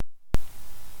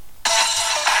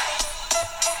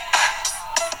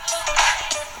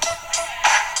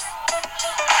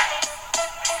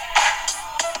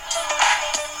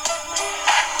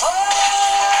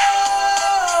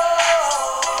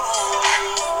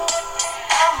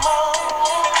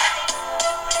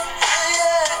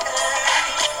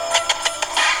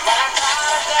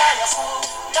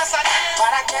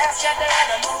I guess you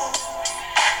didn't move.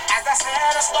 As I said,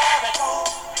 the story goes.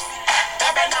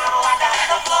 Baby, now I got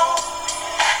the flow.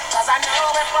 Cause I knew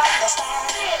it from the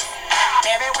start.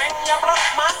 Baby, when you broke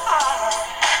my heart,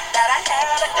 that I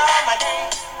had to come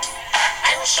again.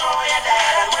 I'm sure you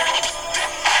didn't win.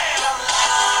 Your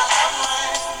love of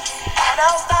mine. All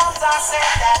those times I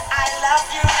said that I love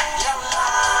you. Your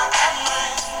love of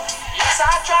mine. Yes,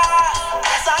 I tried.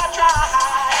 Yes, I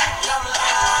tried. Your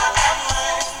love of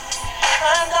mine.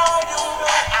 Even though you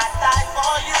know I died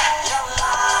for you. Your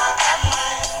love of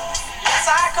mine. Yes,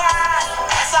 I cried.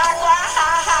 Yes, I cried.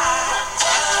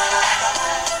 Return of the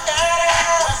man. It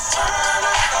is. Return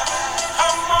of the man.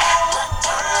 Come on.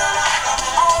 Return of the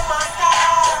man. Oh my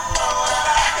God. You know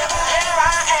that I give it. Here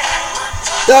I am.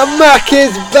 The Mack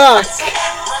is back!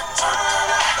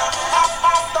 Return of the man. Up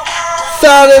off the world.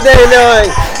 Saturday night!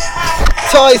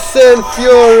 Tyson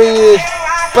Fury is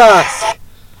back!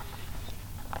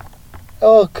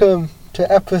 Welcome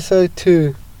to episode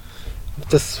 2 of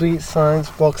the Sweet Science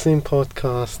Boxing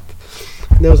Podcast.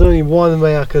 There was only one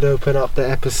way I could open up the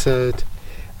episode,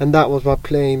 and that was by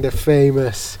playing the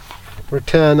famous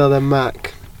Return of the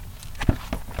Mack.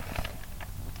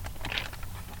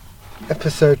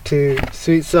 Episode 2,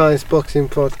 Sweet Science Boxing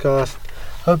Podcast.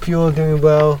 Hope you're all doing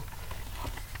well.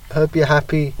 Hope you're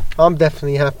happy. I'm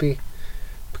definitely happy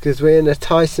because we're in a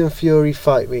Tyson Fury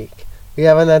fight week. We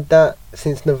haven't had that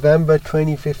since November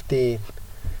 2015.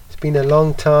 It's been a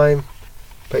long time,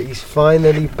 but he's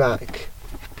finally back.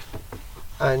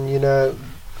 And you know,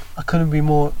 I couldn't be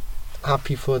more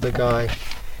happy for the guy.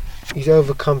 He's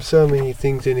overcome so many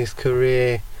things in his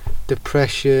career.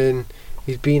 Depression.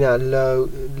 He's been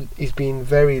he's been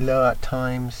very low at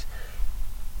times.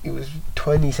 He was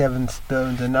 27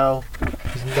 stone and now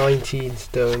he's 19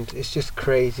 stone. It's just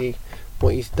crazy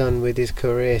what he's done with his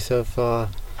career so far.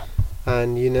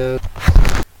 And now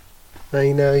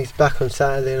he's back on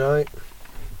Saturday night.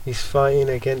 He's fighting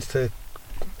against a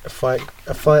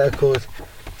fighter called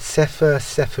Sefer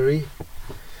Seferi.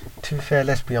 To be fair,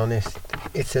 let's be honest,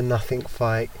 it's a nothing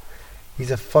fight.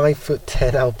 He's a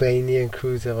 5'10" Albanian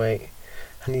cruiserweight,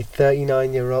 and he's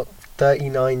 39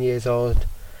 years old.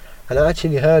 And I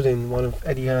actually heard in one of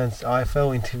Eddie Hearn's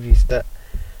IFL interviews that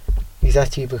he's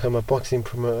actually become a boxing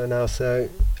promoter now, so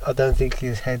I don't think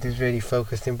his head is really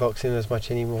focused in boxing as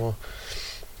much anymore.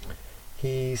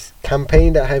 He's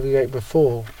campaigned at heavyweight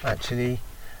before, actually,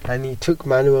 and he took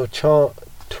Manuel Charlo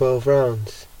 12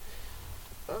 rounds.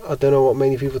 I don't know what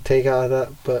many people take out of that,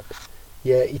 but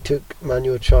yeah, he took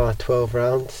Manuel Charlo 12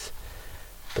 rounds.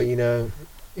 But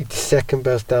it's second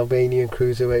best Albanian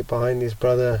cruiserweight behind his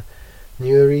brother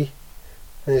Nuri.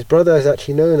 And his brother is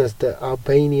actually known as the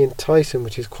Albanian Tyson,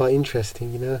 which is quite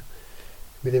interesting,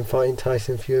 with him fighting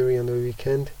Tyson Fury on the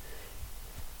weekend.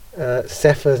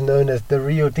 Sefer is known as the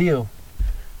real deal.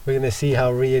 We're going to see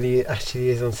how real he actually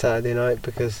is on Saturday night,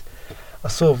 because I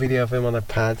saw a video of him on the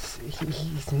pads.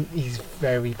 He's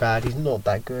very bad. He's not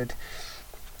that good.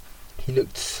 He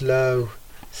looked slow,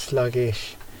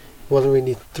 sluggish. Wasn't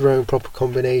really throwing proper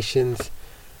combinations.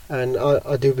 And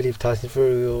I do believe Tyson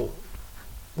Fury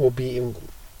will beat him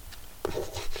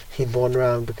in one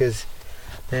round, because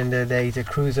at the end of the day he's a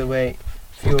cruiserweight,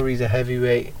 Fury's a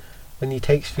heavyweight. When he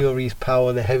takes Fury's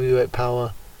power, the heavyweight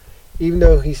power, even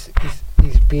though he's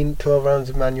been 12 rounds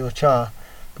with Manuel Charlo,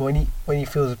 but when he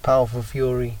feels the power for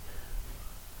Fury,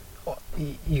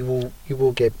 he will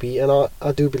get beat. And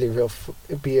I do believe it'll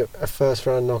be a first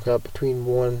round knockout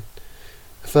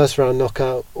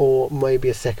or maybe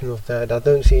a second or third. I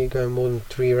don't see it going more than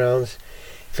 3 rounds.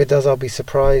 If it does, I'll be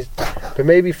surprised. But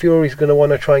maybe Fury's going to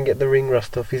want to try and get the ring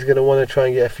rust off. He's going to want to try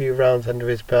and get a few rounds under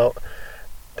his belt.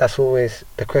 That's always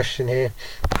the question here.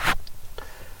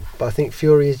 But I think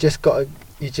Fury has just got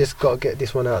to get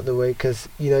this one out of the way, because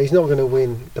he's not going to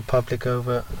win the public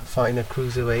over fighting a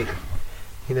cruiserweight.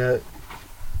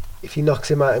 If he knocks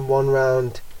him out in 1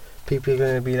 round, people are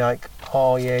going to be like,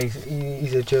 oh yeah,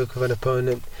 he's a joke of an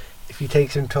opponent. If he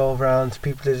takes him 12 rounds,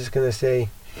 people are just going to say,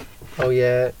 oh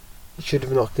yeah, he should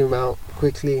have knocked him out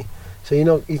quickly. So he's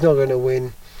not going to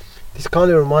win. This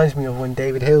kind of reminds me of when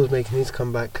David Hale was making his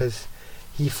comeback, because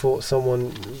he fought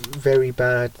someone very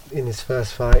bad in his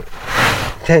first fight.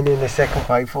 Then in the second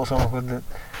fight, he fought someone called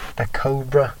the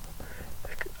Cobra.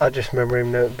 I just remember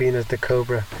him being as the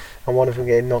Cobra, and one of them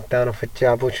getting knocked down off a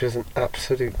jab, which was an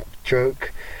absolute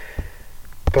joke.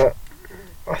 But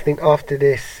I think after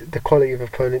this, the quality of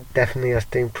opponent definitely has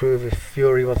to improve if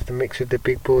Fury wants to mix with the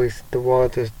big boys, the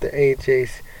Wilders, the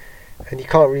AJs, and you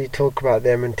can't really talk about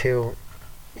them until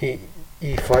he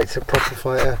fights a proper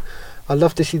fighter. I'd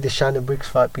love to see the Shannon Briggs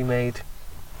fight be made.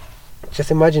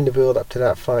 Just imagine the build up to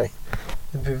that fight.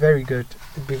 It'd be very good.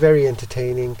 It'd be very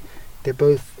entertaining. They're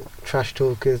both trash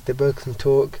talkers. They both can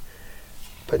talk.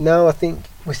 But now I think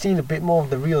we're seeing a bit more of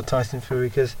the real Tyson Fury,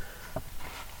 because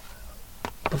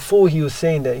before he was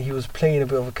saying that he was playing a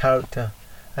bit of a character,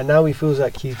 and now he feels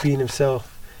like he's being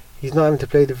himself. He's not having to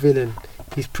play the villain.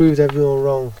 He's proved everyone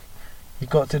wrong. He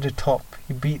got to the top.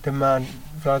 He beat the man,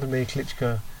 Vladimir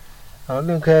Klitschko. I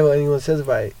don't care what anyone says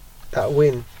about it. That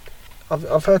win.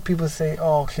 I've heard people say,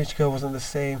 oh, Klitschko wasn't the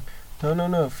same.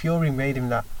 No. Fury made him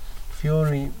that.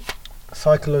 Fury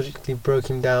psychologically broke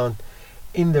him down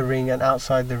in the ring and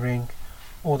outside the ring.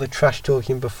 All the trash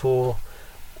talking before.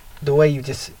 The way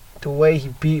he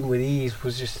beat him with ease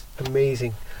was just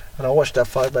amazing. And I watched that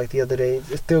fight back the other day.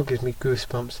 It still gives me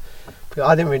goosebumps. But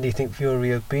I didn't really think Fury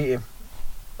would beat him.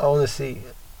 Honestly,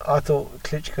 I thought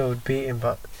Klitschko would beat him,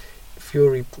 but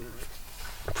Fury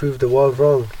proved the world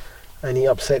wrong, and he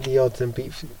upset the odds and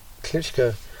beat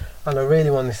Klitschko. And I really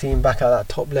want to see him back at that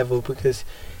top level, because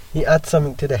he adds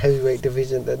something to the heavyweight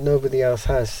division that nobody else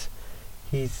has.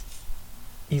 He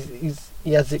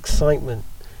has excitement.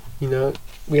 You know,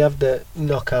 we have the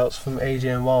knockouts from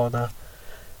AJ and Wilder,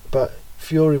 but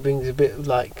Fury brings a bit of,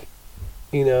 like,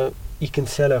 you know, he can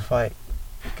sell a fight,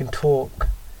 he can talk.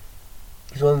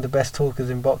 He's one of the best talkers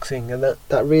in boxing, and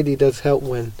that really does help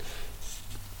when.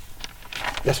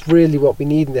 That's really what we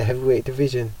need in the heavyweight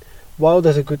division.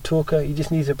 Wilder's a good talker, he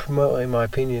just needs a promoter, in my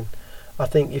opinion. I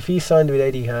think if he signed with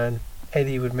Eddie Hearn,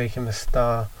 Eddie would make him a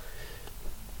star.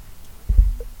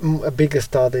 A bigger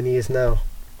star than he is now.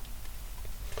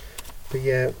 But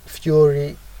yeah,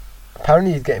 Fury,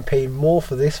 apparently he's getting paid more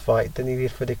for this fight than he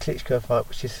did for the Klitschko fight,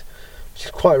 which is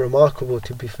quite remarkable,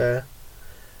 to be fair.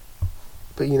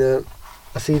 But you know,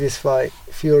 I see this fight,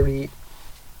 Fury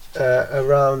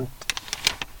around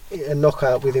a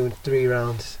knockout within 3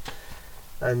 rounds,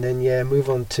 and then move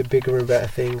on to bigger and better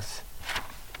things.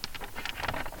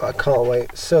 But I can't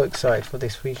wait, so excited for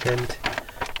this weekend.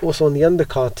 Also on the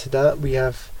undercard to that, we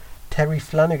have Terry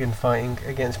Flanagan fighting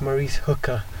against Maurice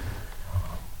Hooker,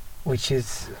 which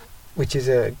is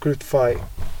a good fight.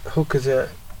 Hooker's a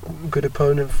good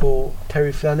opponent for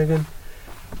Terry Flanagan.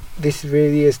 This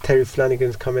really is Terry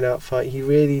Flanagan's coming out fight. He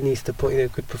really needs to put in a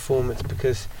good performance,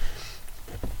 because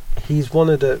he's one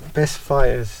of the best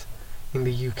fighters in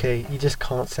the UK. He just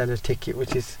can't sell a ticket,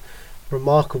 which is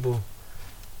remarkable.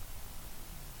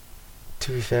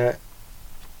 To be fair,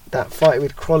 that fight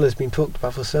with Crawler's been talked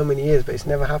about for so many years, but it's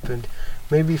never happened.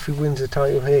 Maybe if he wins the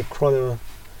title here, Crawler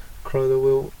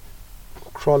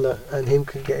and him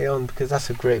can get it on, because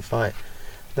that's a great fight.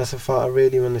 That's a fight I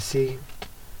really want to see.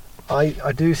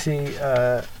 I do see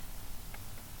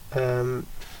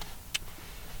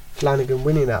Flanagan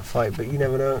winning that fight, but you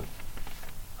never know.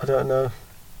 I don't know.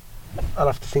 I'll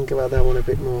have to think about that one a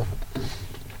bit more.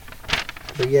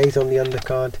 But yeah, he's on the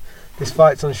undercard. This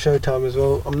fight's on Showtime as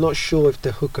well. I'm not sure if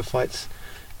the Hooker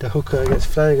against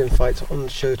Flanagan fights on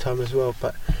Showtime as well,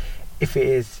 but if it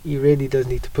is, he really does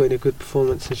need to put in a good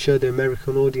performance and show the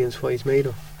American audience what he's made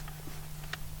of.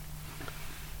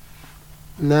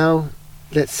 Now,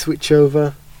 let's switch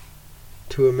over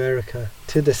to America,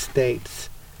 to the States.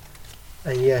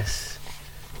 And yes,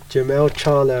 Jermell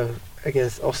Charlo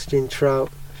against Austin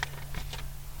Trout,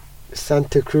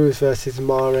 Santa Cruz versus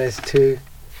Mares 2,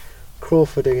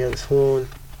 Crawford against Horn.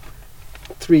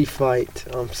 3 fight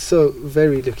I'm so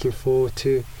very looking forward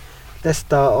to. Let's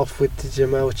start off with the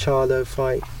Jermell Charlo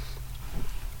fight.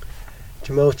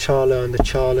 Jermell Charlo and the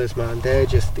Charlos, man, they're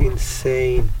just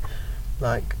insane.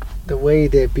 Like, the way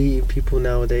they're beating people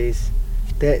nowadays,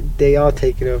 they are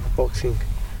taking over boxing.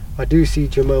 I do see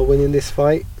Jermell winning this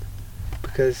fight,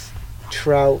 because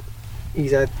Trout,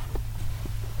 he's had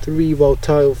 3 world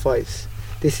title fights.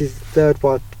 This is the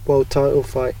 3rd world title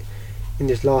fight in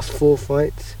his last 4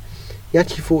 fights. He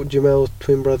actually fought Jermell's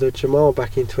twin brother Jamal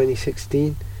back in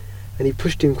 2016, and he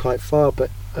pushed him quite far, but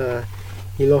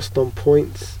he lost on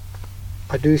points.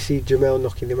 I do see Jermell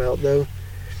knocking him out though.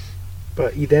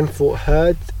 But he then fought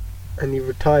Hurd, and he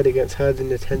retired against Hurd in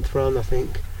the 10th round, I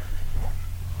think.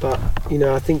 But you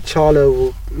know, I think Charlo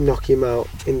will knock him out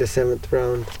in the 7th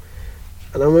round.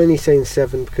 And I'm only saying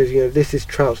 7 because, you know, this is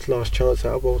Trout's last chance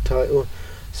at a world title.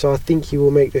 So I think he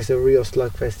will make this a real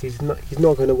slugfest. He's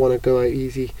not going to want to go out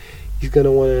easy. He's going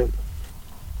to want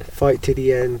to fight to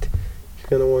the end. He's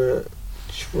going to want to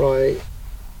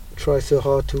try so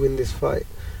hard to win this fight.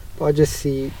 But I just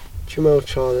see Jermell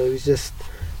Charlo is just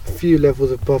a few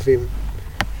levels above him.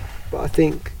 But I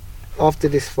think after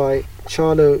this fight,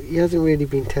 Charlo, he hasn't really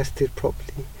been tested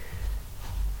properly,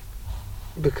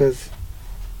 because,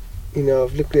 you know,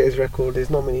 I've looked at his record. He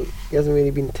hasn't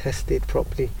really been tested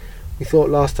properly. We thought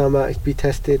last time out he'd be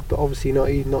tested, but obviously not.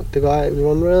 He knocked the guy out in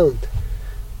 1 round.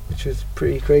 which was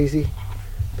pretty crazy.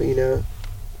 But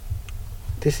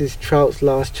this is Trout's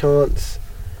last chance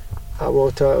at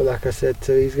world title, like I said,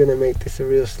 so he's going to make this a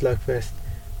real slugfest.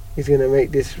 He's going to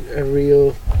make this a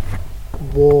real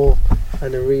war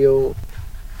and a real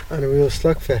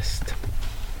slugfest.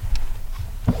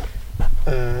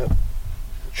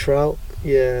 Trout,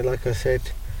 yeah, like I said,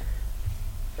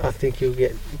 I think he'll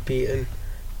get beaten,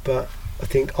 but I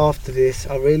think after this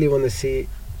I really want to see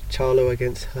Charlo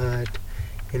against Hurd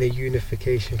in a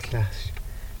unification clash.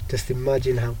 Just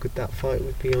imagine how good that fight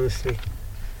would be, honestly.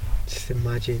 Just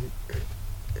imagine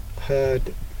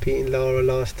Hurd beating Lara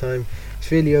last time.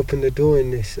 It's really opened the door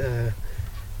in this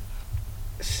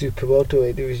super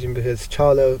welterweight division, because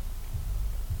Charlo,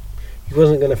 he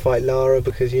wasn't going to fight Lara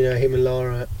because him and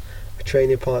Lara are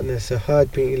training partners, so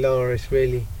Hurd beating Lara is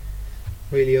really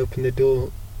opened the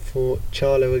door for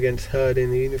Charlo against Hurd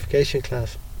in the unification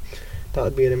class. That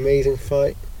would be an amazing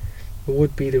fight. It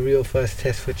would be the real first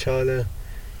test for Charlo.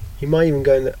 He might even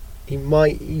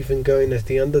go in as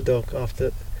the underdog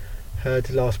after Hurd's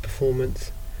last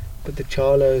performance. But the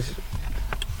Charlos,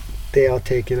 they are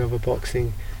taking over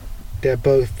boxing. They're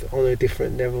both on a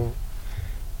different level.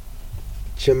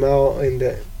 Jamal in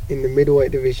the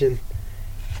middleweight division,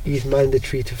 he's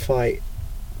mandatory to fight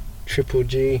Triple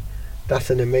G. That's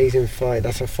an amazing fight.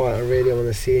 That's a fight I really want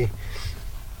to see.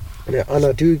 And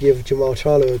I do give Jamal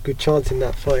Charlo a good chance in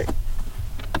that fight.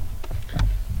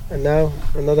 And now,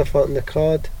 another fight on the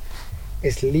card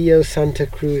is Leo Santa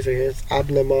Cruz against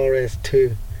Abner Mares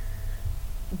II.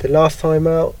 The last time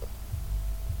out,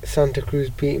 Santa Cruz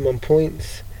beat him on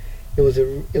points. It was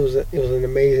an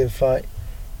amazing fight.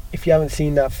 If you haven't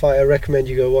seen that fight, I recommend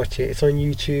you go watch it. It's on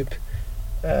YouTube.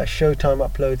 Showtime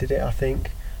uploaded it, I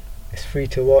think. It's free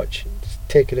to watch. Just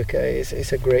take a look at it.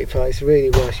 It's a great fight. It's really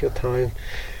worth your time.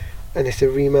 And it's a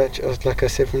rematch, like I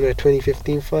said, from their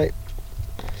 2015 fight.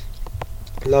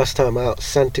 Last time out,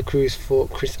 Santa Cruz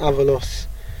fought Chris Avalos,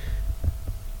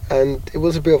 and it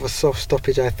was a bit of a soft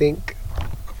stoppage, I think.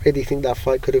 I really think that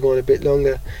fight could have gone a bit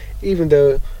longer, even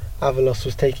though Avalos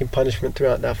was taking punishment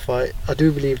throughout that fight. I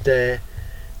do believe the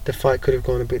fight could have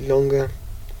gone a bit longer.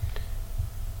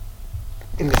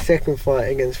 In the second fight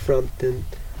against Frampton,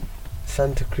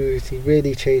 Santa Cruz, he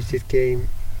really changed his game.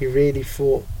 He really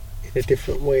fought in a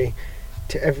different way.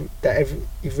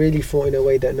 He really fought in a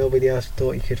way that nobody else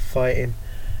thought he could fight in.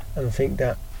 And I think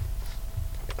that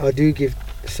I do give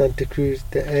Santa Cruz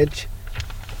the edge,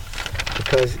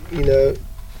 because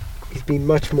he's been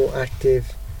much more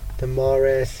active than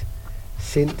Mares.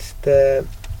 Since the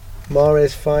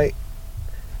Mares fight,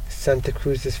 Santa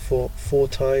Cruz has fought 4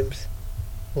 times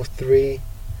or 3,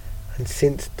 and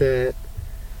since the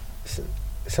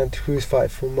Santa Cruz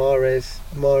fight for Mares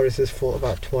has fought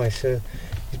about twice, so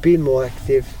he's been more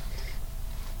active.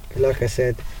 Like I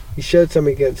said, he showed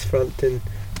something against Frampton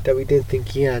that we didn't think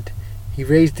he had. He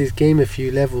raised his game a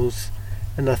few levels,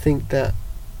 and I think that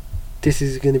this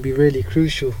is going to be really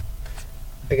crucial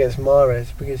against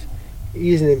Mares, because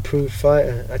he's an improved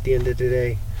fighter at the end of the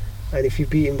day, and if you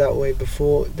beat him that way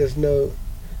before, there's no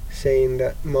saying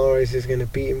that Mares is going to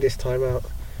beat him this time out.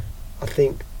 I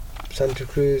think Santa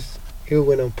Cruz, he'll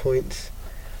win on points.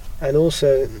 And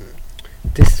also,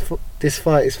 this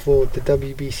fight is for the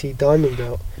WBC Diamond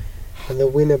Belt, and the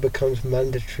winner becomes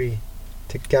mandatory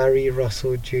to Gary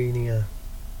Russell Jr.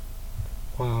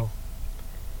 Wow.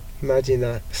 Imagine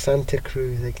that. Santa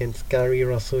Cruz against Gary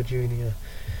Russell Jr.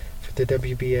 for the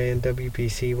WBA and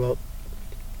WBC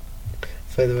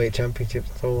featherweight championships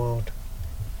of the world.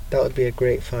 That would be a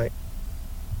great fight.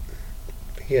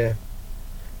 But yeah.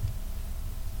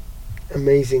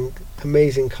 Amazing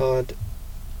card.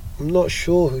 I'm not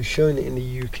sure who's showing it in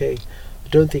the UK. I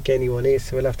don't think anyone is,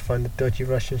 so we'll have to find a dodgy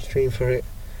Russian stream for it.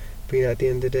 But at the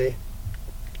end of the day,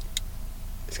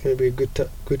 it's going to be a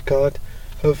good card.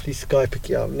 Hopefully Sky pick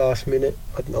it up last minute.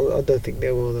 I don't think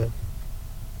they will though.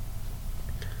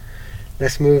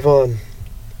 Let's move on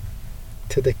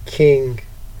to the king,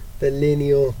 the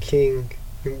lineal king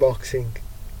in boxing,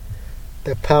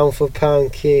 the pound for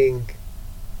pound king,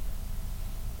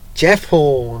 Jeff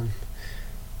Horn.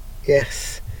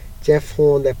 Yes, Jeff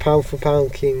Horn, the pound for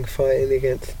pound king, fighting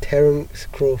against Terence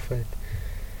Crawford.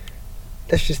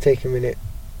 Let's just take a minute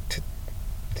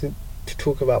to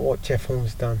talk about what Jeff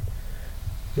Horn's done.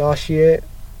 Last year,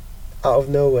 out of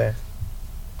nowhere,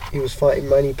 he was fighting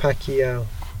Manny Pacquiao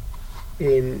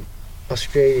in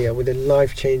Australia with a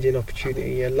life-changing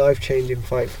opportunity, a life-changing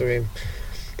fight for him.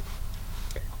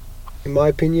 In my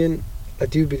opinion, I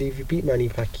do believe he beat Manny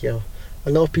Pacquiao.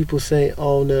 A lot of people say,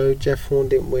 oh no, Jeff Horn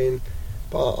didn't win,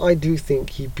 but I do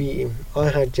think he beat him. I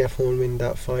had Jeff Horn win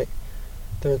that fight.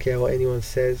 Don't care what anyone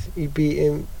says. He beat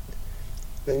him.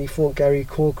 Then he fought Gary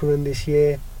Corcoran this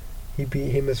year. He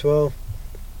beat him as well.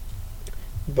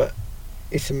 But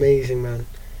it's amazing, man.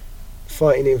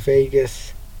 Fighting in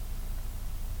Vegas,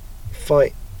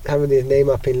 having his name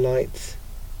up in lights.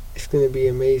 It's going to be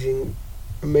amazing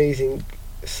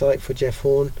sight for Jeff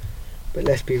Horn. But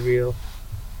let's be real,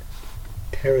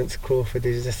 Terence Crawford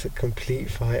is just a complete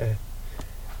fighter,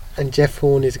 and Jeff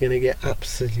Horn is going to get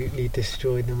absolutely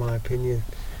destroyed, in my opinion.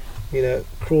 You know,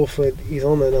 Crawford, he's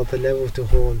on another level to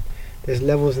Horn. There's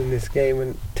levels in this game,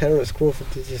 and Terence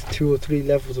Crawford is just 2 or 3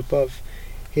 levels above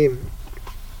him,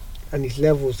 and he's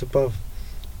levels above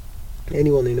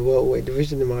anyone in the welterweight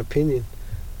division, in my opinion.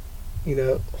 You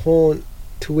know, Horn,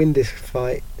 to win this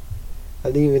fight,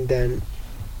 and even then,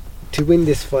 to win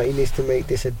this fight, he needs to make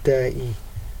this a dirty,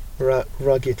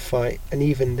 rugged fight, and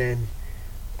even then,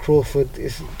 Crawford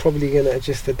is probably going to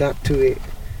just adapt to it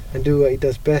and do what he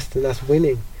does best, and that's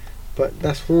winning. But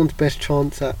that's Horn's best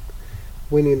chance at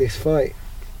winning this fight.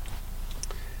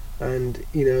 And,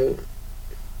 you know,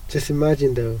 just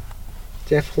imagine though,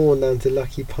 Jeff Horn lands a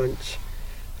lucky punch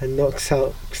and knocks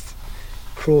out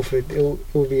Crawford. It'll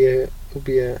be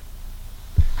a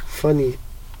funny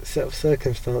set of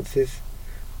circumstances.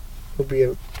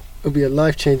 It'll be a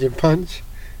life-changing punch.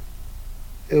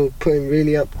 It'll put him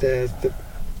really up there as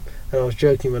and I was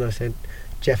joking when I said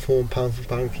Jeff Horn pound for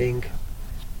pound king.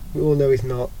 We all know he's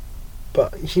not,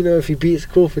 but you know, if he beats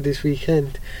Crawford this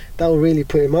weekend, that will really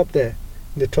put him up there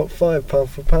in the top 5 pound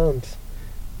for pound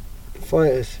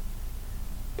fighters.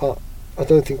 But I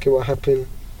don't think it will happen.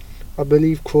 I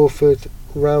believe Crawford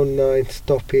round 9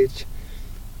 stoppage.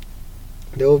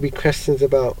 There will be questions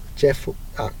about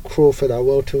Crawford at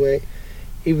welterweight,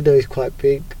 even though he's quite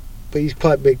big. But he's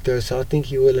quite big though, so I think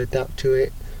he will adapt to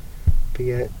it. But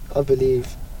yeah, I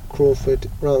believe Crawford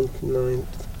round 9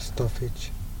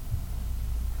 stoppage.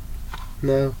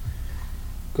 Now,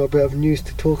 got a bit of news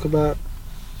to talk about.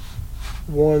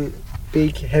 One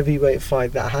big heavyweight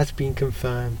fight that has been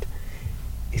confirmed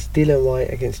is Dillian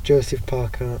Whyte against Joseph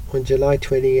Parker on July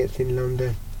 28th in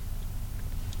London.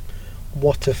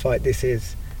 What a fight this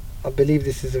is. I believe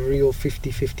this is a real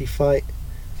 50-50 fight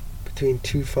between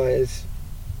two fighters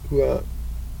who are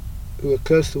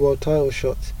close to world title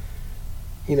shots.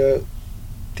 You know,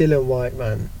 Dillian Whyte,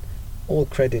 man, all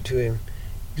credit to him.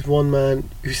 He's one man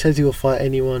who says he will fight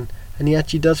anyone, and he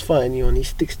actually does fight anyone. He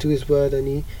sticks to his word,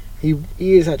 and he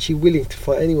is actually willing to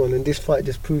fight anyone, and this fight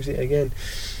just proves it again.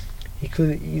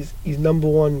 He's number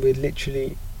one with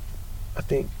literally, I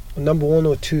think, number 1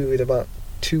 or 2 with about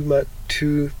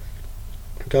two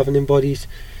governing bodies.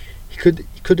 He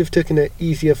could have taken an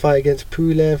easier fight against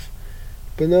Pulev,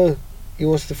 but no, he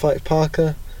wants to fight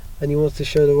Parker, and he wants to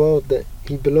show the world that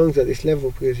he belongs at this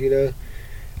level, because, you know,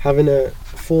 having a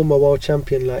former world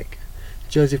champion like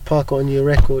Joseph Parker on your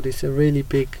record is a really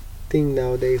big thing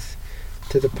nowadays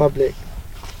to the public.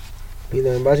 You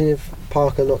know, imagine if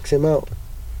Parker knocks him out.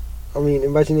 I mean,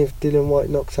 imagine if Dillian Whyte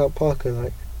knocks out Parker.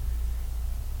 Like,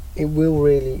 it will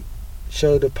really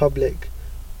show the public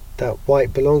that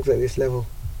Whyte belongs at this level.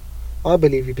 I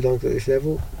believe he belongs at this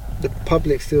level. The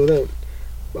public still don't.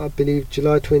 But I believe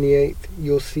July 28th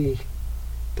you'll see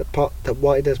that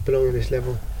Whyte does belong at this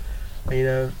level. And, you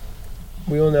know,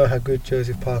 we all know how good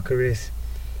Joseph Parker is.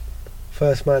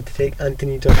 First man to take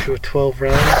Anthony Joshua 12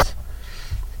 rounds,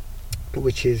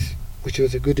 which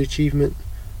was a good achievement.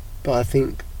 But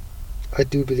I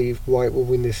do believe Whyte will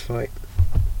win this fight.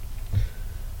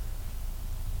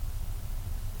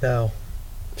 Now,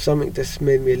 something that's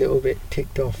made me a little bit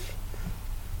ticked off.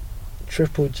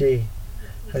 Triple G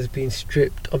has been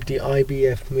stripped of the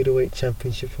IBF middleweight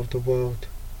championship of the world.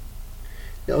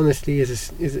 It honestly is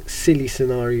a silly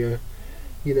scenario.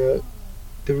 You know,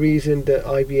 the reason that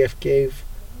IBF gave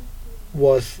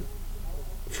was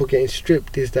for getting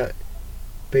stripped is that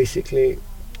basically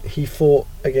he fought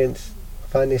against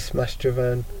Vanis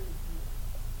Mastrovan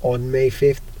on May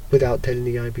 5th without telling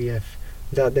the IBF,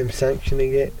 without them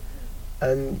sanctioning it,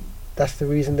 and that's the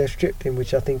reason they stripped him,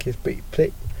 which I think is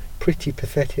pretty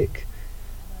pathetic.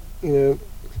 You know,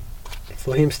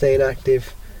 for him staying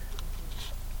active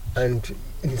and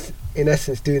in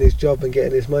essence doing his job and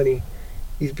getting his money,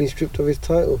 he's been stripped of his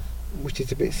title, which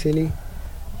is a bit silly.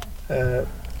 I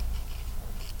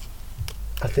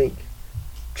think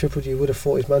Triple G would have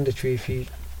fought his mandatory if you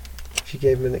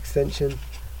gave him an extension.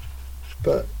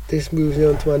 But this moves me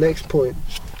on to my next point.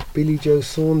 Billy Joe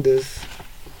Saunders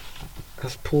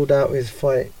has pulled out his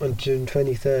fight on June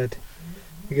 23rd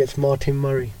against Martin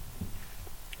Murray.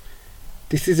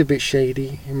 This is a bit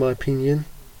shady in my opinion.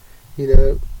 You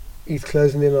know, he's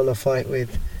closing in on a fight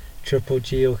with Triple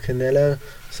G or Canelo,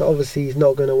 so obviously he's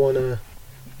not going to want to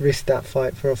risk that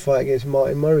fight for a fight against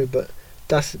Martin Murray. But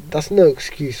that's no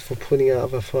excuse for pulling out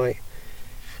of a fight.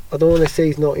 I don't want to say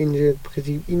he's not injured, because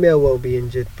he may well be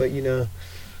injured, but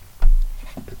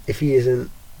if he isn't,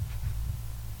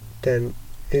 then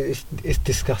it's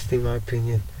disgusting, in my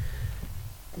opinion.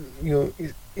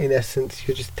 In essence,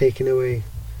 you're just taking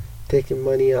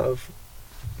money out of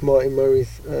Martin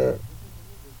Murray's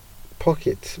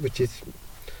pockets, which is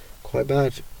quite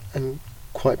bad and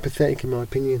quite pathetic, in my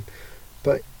opinion.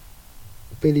 But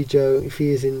Billy Joe, if he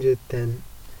is injured, then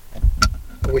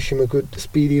I wish him a good,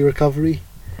 speedy recovery,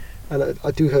 and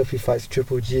I do hope he fights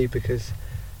Triple G, because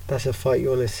that's a fight you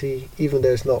want to see, even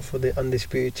though it's not for the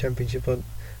undisputed championship or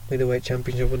middleweight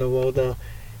championship of the world now.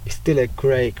 It's still a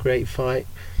great fight.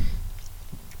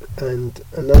 And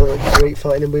another great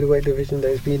fight in the middleweight division that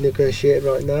is being negotiated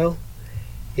right now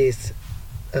is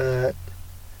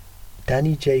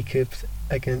Danny Jacobs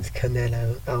against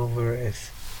Canelo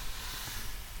Alvarez.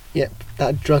 Yep,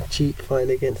 that drug cheat fight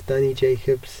against Danny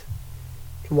Jacobs,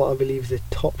 in what I believe is a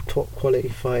top quality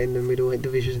fight in the middleweight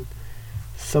division.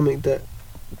 Something that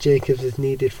Jacobs has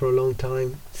needed for a long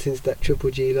time. Since that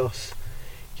Triple G loss,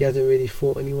 he hasn't really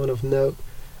fought anyone of note,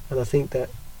 and I think that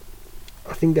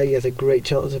he has a great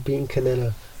chance of beating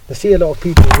Canelo. I see a lot of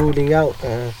people ruling out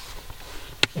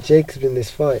Jacobs in this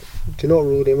fight. Do not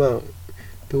rule him out.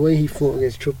 The way he fought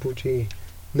against Triple G,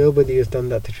 nobody has done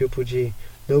that to Triple G.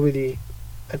 Nobody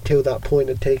until that point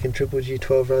had taken Triple G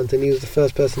 12 rounds, and he was the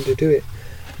first person to do it.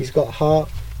 He's got heart,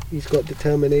 he's got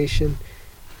determination,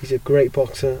 he's a great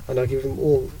boxer, and I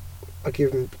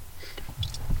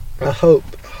hope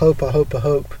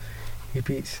he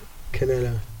beats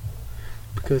Canelo,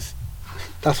 because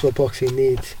that's what boxing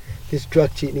needs. This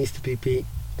drug cheat needs to be beat,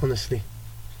 honestly.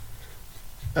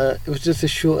 It was just a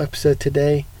short episode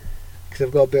today, because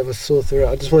I've got a bit of a sore throat.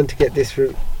 I just wanted to get this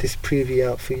preview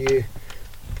out for you,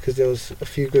 because there was a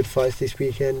few good fights this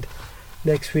weekend.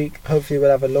 Next week, hopefully we'll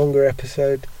have a longer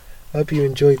episode. I hope you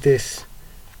enjoyed this.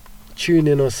 Tune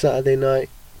in on Saturday night.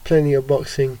 Plenty of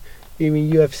boxing. Even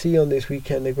UFC on this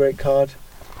weekend, a great card.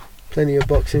 Plenty of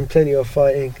boxing, plenty of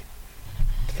fighting.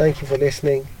 Thank you for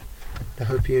listening. I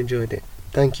hope you enjoyed it.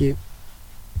 Thank you.